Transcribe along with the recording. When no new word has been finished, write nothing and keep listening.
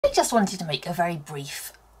just wanted to make a very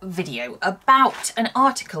brief video about an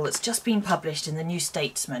article that's just been published in the New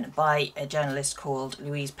Statesman by a journalist called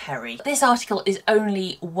Louise Perry. This article is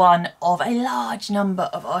only one of a large number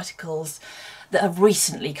of articles that have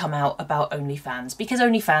recently come out about OnlyFans, because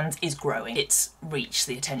OnlyFans is growing. It's reached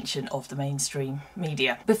the attention of the mainstream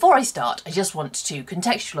media. Before I start, I just want to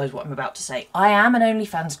contextualise what I'm about to say. I am an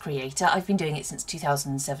OnlyFans creator. I've been doing it since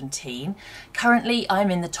 2017. Currently, I'm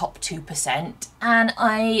in the top 2%, and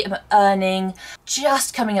I am earning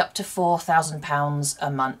just coming up to £4,000 a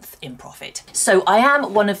month in profit. So I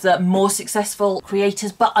am one of the more successful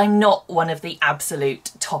creators, but I'm not one of the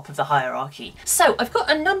absolute top of the hierarchy. So I've got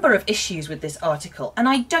a number of issues with this article, and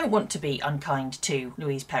I don't want to be unkind to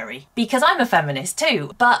Louise Perry because I'm a feminist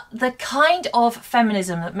too, but the kind of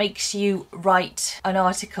feminism that makes you write an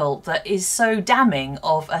article that is so damning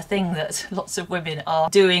of a thing that lots of women are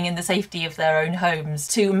doing in the safety of their own homes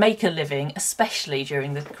to make a living, especially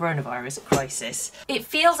during the coronavirus crisis, it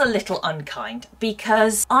feels a little unkind,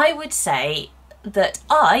 because I would say that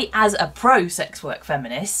I, as a pro-sex work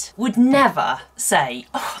feminist, would never say,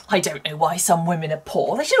 oh, I don't know why some women are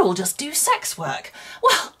poor, they should all just do sex work.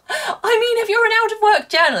 Well, I mean, if you're an out-of-work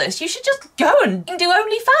journalist, you should just go and do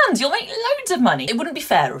OnlyFans. You'll make loads of money. It wouldn't be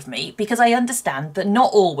fair of me, because I understand that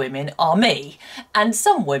not all women are me, and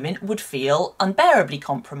some women would feel unbearably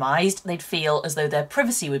compromised. They'd feel as though their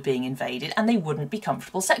privacy were being invaded, and they wouldn't be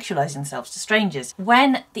comfortable sexualising themselves to strangers.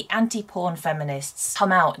 When the anti-porn feminists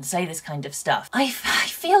come out and say this kind of stuff, I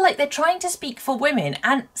feel like they're trying to speak for women,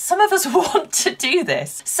 and some of us want to do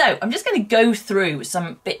this. So I'm just going to go through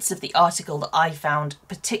some bits of the article that I found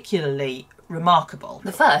particularly remarkable.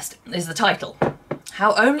 The first is the title: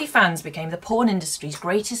 How OnlyFans Became the Porn Industry's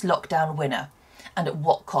Greatest Lockdown Winner, and at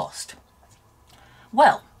what cost?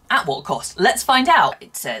 Well, at what cost? Let's find out.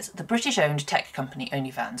 It says, the British-owned tech company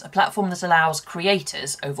OnlyFans, a platform that allows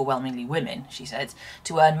creators, overwhelmingly women, she said,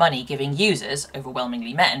 to earn money giving users,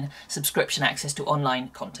 overwhelmingly men, subscription access to online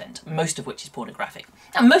content, most of which is pornographic.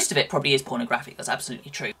 And most of it probably is pornographic, that's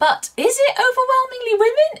absolutely true. But is it overwhelmingly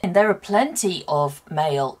women? And there are plenty of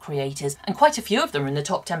male creators, and quite a few of them are in the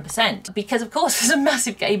top 10%, because of course there's a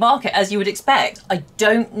massive gay market, as you would expect. I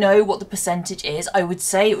don't know what the percentage is. I would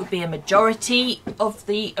say it would be a majority of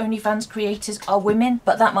the OnlyFans creators are women,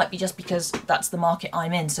 but that might be just because that's the market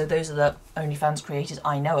I'm in, so those are the OnlyFans creators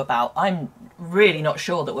I know about. I'm really not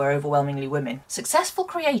sure that we're overwhelmingly women. Successful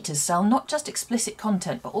creators sell not just explicit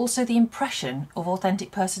content, but also the impression of authentic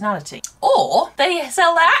personality. Or they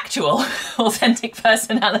sell their actual authentic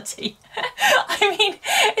personality. I mean,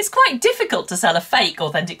 it's quite difficult to sell a fake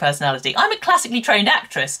authentic personality. I'm a classically trained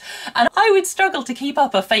actress, and I would struggle to keep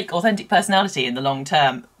up a fake authentic personality in the long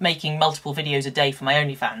term, making multiple videos a day for my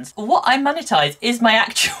OnlyFans. What I monetize is my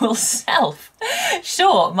actual self.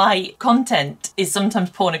 Sure, my content is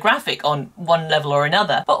sometimes pornographic on one level or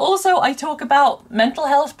another, but also I talk about mental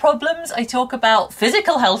health problems, I talk about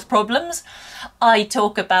physical health problems, I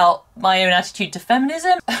talk about my own attitude to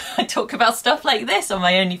feminism, I talk about stuff like this on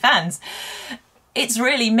my OnlyFans. It's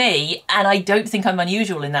really me, and I don't think I'm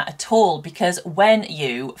unusual in that at all, because when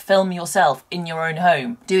you film yourself in your own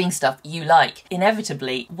home doing stuff you like,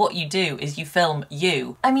 inevitably what you do is you film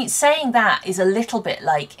you. I mean, saying that is a little bit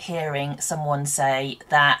like hearing someone say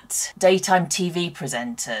that daytime TV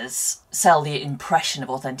presenters sell the impression of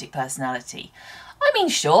authentic personality. I mean,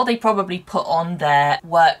 sure, they probably put on their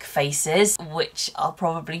work faces, which are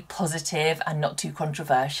probably positive and not too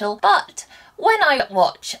controversial, but when I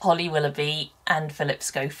watch Holly Willoughby and Philip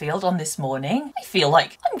Schofield on This Morning, I feel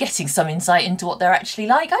like I'm getting some insight into what they're actually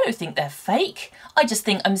like. I don't think they're fake. I just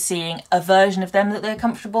think I'm seeing a version of them that they're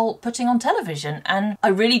comfortable putting on television, and I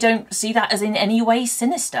really don't see that as in any way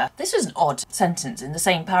sinister. This was an odd sentence in the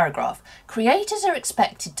same paragraph. Creators are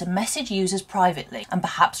expected to message users privately and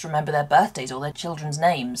perhaps remember their birthdays or their children's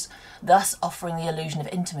names, thus offering the illusion of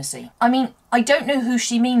intimacy. I mean, I don't know who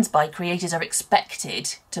she means by creators are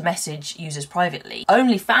expected to message users privately.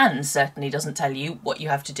 OnlyFans certainly doesn't tell you what you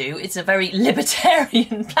have to do. It's a very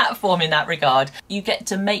libertarian platform in that regard. You get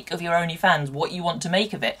to make of your OnlyFans what you want to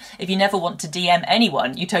make of it. If you never want to DM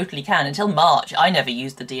anyone, you totally can. Until March, I never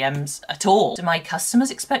used the DMs at all. Do my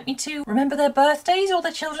customers expect me to remember their birthdays or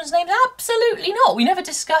their children's names? Absolutely not. We never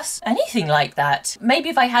discuss anything like that. Maybe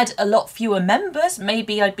if I had a lot fewer members,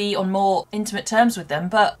 maybe I'd be on more intimate terms with them,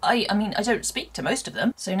 but I mean, I don't speak to most of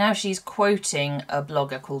them. So now she's quoting a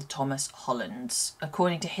blogger called Thomas Hollands.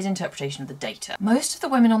 According to his interpretation of the data, most of the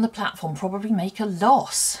women on the platform probably make a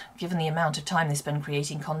loss, given the amount of time they spend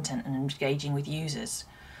creating content and engaging with users.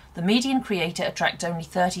 The median creator attracts only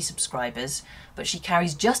 30 subscribers, but she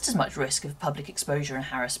carries just as much risk of public exposure and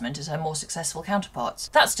harassment as her more successful counterparts.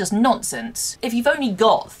 That's just nonsense. If you've only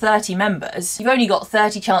got 30 members, you've only got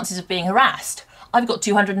 30 chances of being harassed. I've got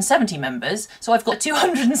 270 members, so I've got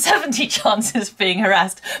 270 chances of being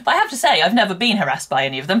harassed. But I have to say, I've never been harassed by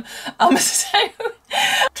any of them. So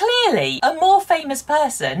clearly, a more famous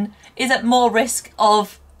person is at more risk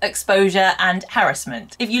of exposure and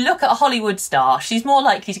harassment. If you look at a Hollywood star, she's more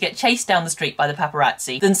likely to get chased down the street by the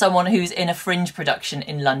paparazzi than someone who's in a fringe production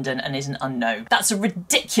in London and is an unknown. That's a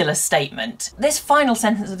ridiculous statement. This final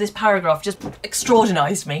sentence of this paragraph just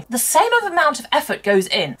extraordinized me. The same amount of effort goes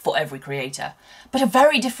in for every creator, but a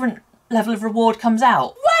very different level of reward comes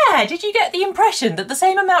out. Where did you get the impression that the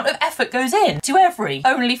same amount of effort goes in to every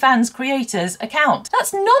OnlyFans creator's account?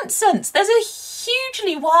 That's nonsense. There's a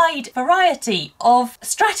hugely wide variety of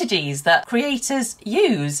strategies that creators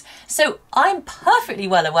use. So I'm perfectly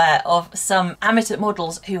well aware of some amateur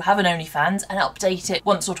models who have an OnlyFans and update it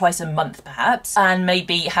once or twice a month perhaps, and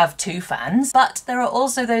maybe have 2 fans. But there are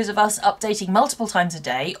also those of us updating multiple times a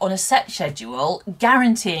day on a set schedule,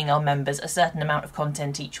 guaranteeing our members a certain amount of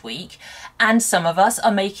content each week. And some of us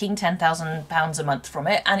are making £10,000 a month from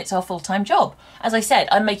it, and it's our full-time job. As I said,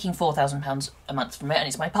 I'm making £4,000 a month from it, and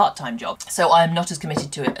it's my part-time job. So I'm not as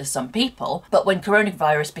committed to it as some people. But when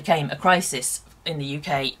coronavirus became a crisis in the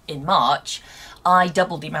UK in March, I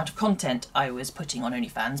doubled the amount of content I was putting on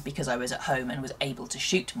OnlyFans because I was at home and was able to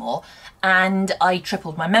shoot more, and I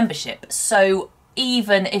tripled my membership. So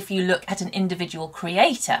even if you look at an individual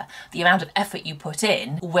creator, the amount of effort you put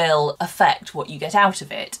in will affect what you get out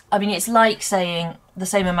of it. I mean, it's like saying the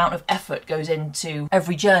same amount of effort goes into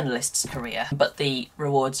every journalist's career, but the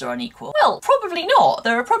rewards are unequal. Well, probably not.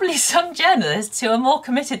 There are probably some journalists who are more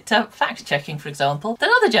committed to fact-checking, for example, than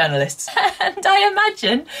other journalists. And I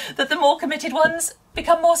imagine that the more committed ones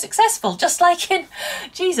become more successful, just like in,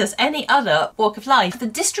 Jesus, any other walk of life. The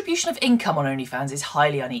distribution of income on OnlyFans is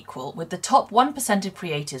highly unequal, with the top 1% of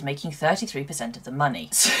creators making 33% of the money.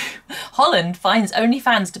 So Holland finds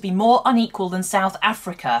OnlyFans to be more unequal than South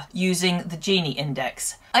Africa using the Gini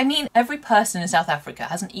index. I mean, every person in South Africa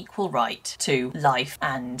has an equal right to life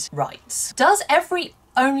and rights. Does every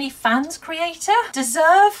OnlyFans creator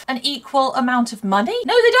deserve an equal amount of money?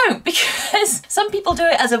 No, they don't, because some people do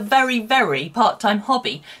it as a very, very part-time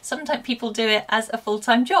hobby. Sometimes people do it as a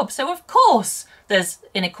full-time job. So of course there's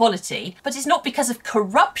inequality, but it's not because of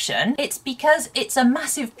corruption, it's because it's a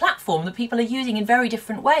massive platform that people are using in very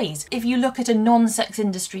different ways. If you look at a non-sex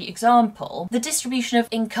industry example, the distribution of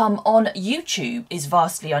income on YouTube is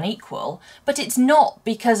vastly unequal, but it's not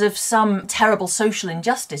because of some terrible social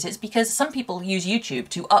injustice, it's because some people use YouTube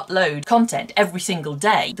to upload content every single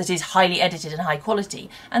day that is highly edited and high quality,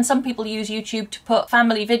 and some people use YouTube to put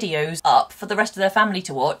family videos up for the rest of their family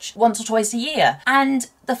to watch once or twice a year. And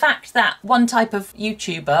the fact that one type of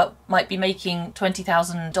YouTuber might be making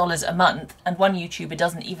 $20,000 a month and one YouTuber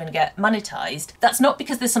doesn't even get monetized, that's not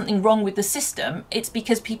because there's something wrong with the system, it's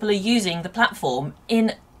because people are using the platform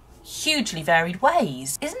in hugely varied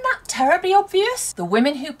ways. Isn't that terribly obvious? The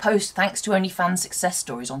women who post thanks to OnlyFans success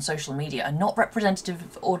stories on social media are not representative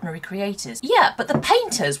of ordinary creators. Yeah, but the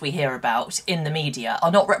painters we hear about in the media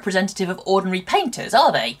are not representative of ordinary painters,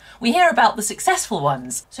 are they? We hear about the successful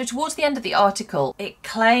ones. So towards the end of the article, it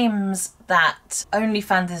claims that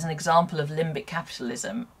OnlyFans is an example of limbic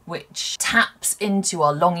capitalism, which taps into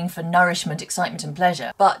our longing for nourishment, excitement and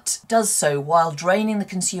pleasure, but does so while draining the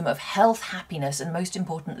consumer of health, happiness and most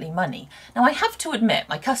importantly money. Now I have to admit,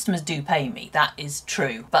 my customers do pay me, that is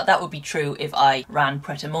true, but that would be true if I ran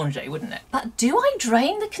Pret-a-Manger, wouldn't it? But do I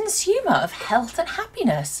drain the consumer of health and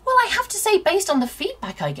happiness? Well, I have to say, based on the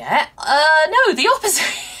feedback I get, no, the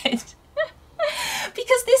opposite.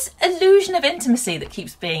 Because this illusion of intimacy that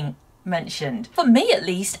keeps being mentioned, for me at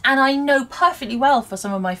least, and I know perfectly well for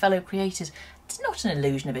some of my fellow creators, it's not an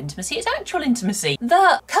illusion of intimacy, it's actual intimacy.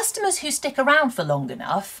 The customers who stick around for long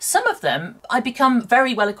enough, some of them I become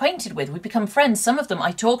very well acquainted with, we become friends, some of them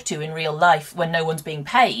I talk to in real life when no one's being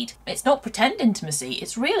paid. It's not pretend intimacy,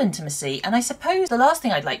 it's real intimacy. And I suppose the last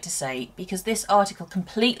thing I'd like to say, because this article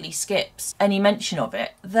completely skips any mention of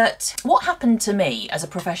it, that what happened to me as a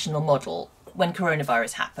professional model when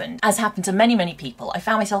coronavirus happened, as happened to many, many people, I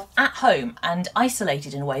found myself at home and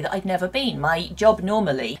isolated in a way that I'd never been. My job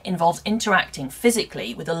normally involves interacting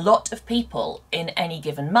physically with a lot of people in any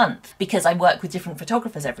given month because I work with different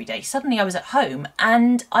photographers every day. Suddenly I was at home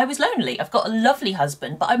and I was lonely. I've got a lovely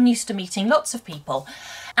husband, but I'm used to meeting lots of people.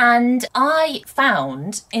 And I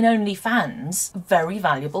found in OnlyFans very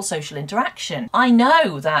valuable social interaction. I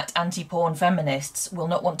know that anti-porn feminists will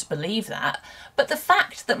not want to believe that, but the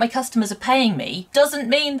fact that my customers are paying paying me doesn't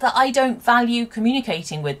mean that I don't value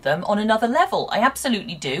communicating with them on another level. I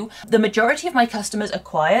absolutely do. The majority of my customers are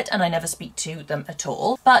quiet and I never speak to them at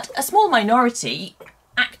all, but a small minority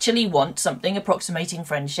actually want something approximating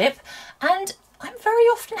friendship, and I'm very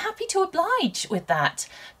often happy to oblige with that,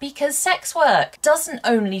 because sex work doesn't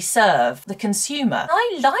only serve the consumer.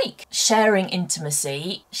 I like sharing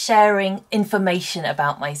intimacy, sharing information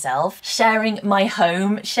about myself, sharing my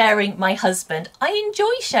home, sharing my husband. I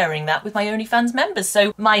enjoy sharing that with my OnlyFans members.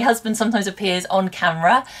 So my husband sometimes appears on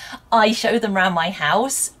camera. I show them around my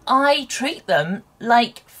house. I treat them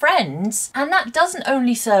like friends, and that doesn't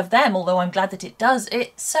only serve them, although I'm glad that it does,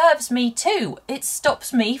 it serves me too. It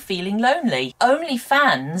stops me feeling lonely.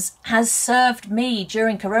 OnlyFans has served me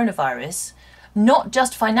during coronavirus, not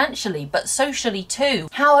just financially, but socially too.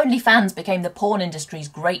 How OnlyFans became the porn industry's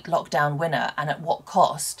great lockdown winner, and at what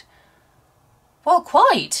cost? Well,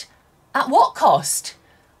 quite. At what cost?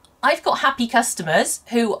 I've got happy customers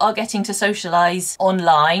who are getting to socialise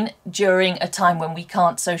online during a time when we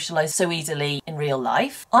can't socialise so easily in real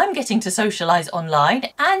life. I'm getting to socialise online,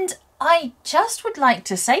 and I just would like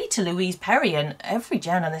to say to Louise Perry and every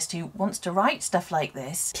journalist who wants to write stuff like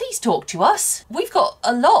this, please talk to us. We've got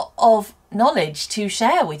a lot of knowledge to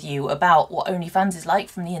share with you about what OnlyFans is like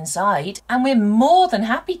from the inside, and we're more than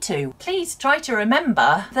happy to. Please try to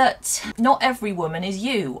remember that not every woman is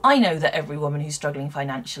you. I know that every woman who's struggling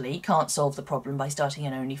financially can't solve the problem by starting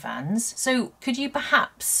an OnlyFans, so could you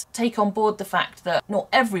perhaps take on board the fact that not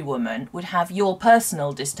every woman would have your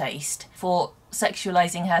personal distaste for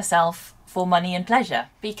sexualizing herself for money and pleasure,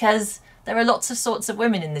 because there are lots of sorts of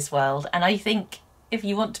women in this world, and I think if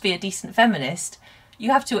you want to be a decent feminist, you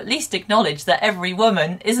have to at least acknowledge that every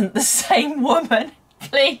woman isn't the same woman.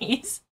 Please.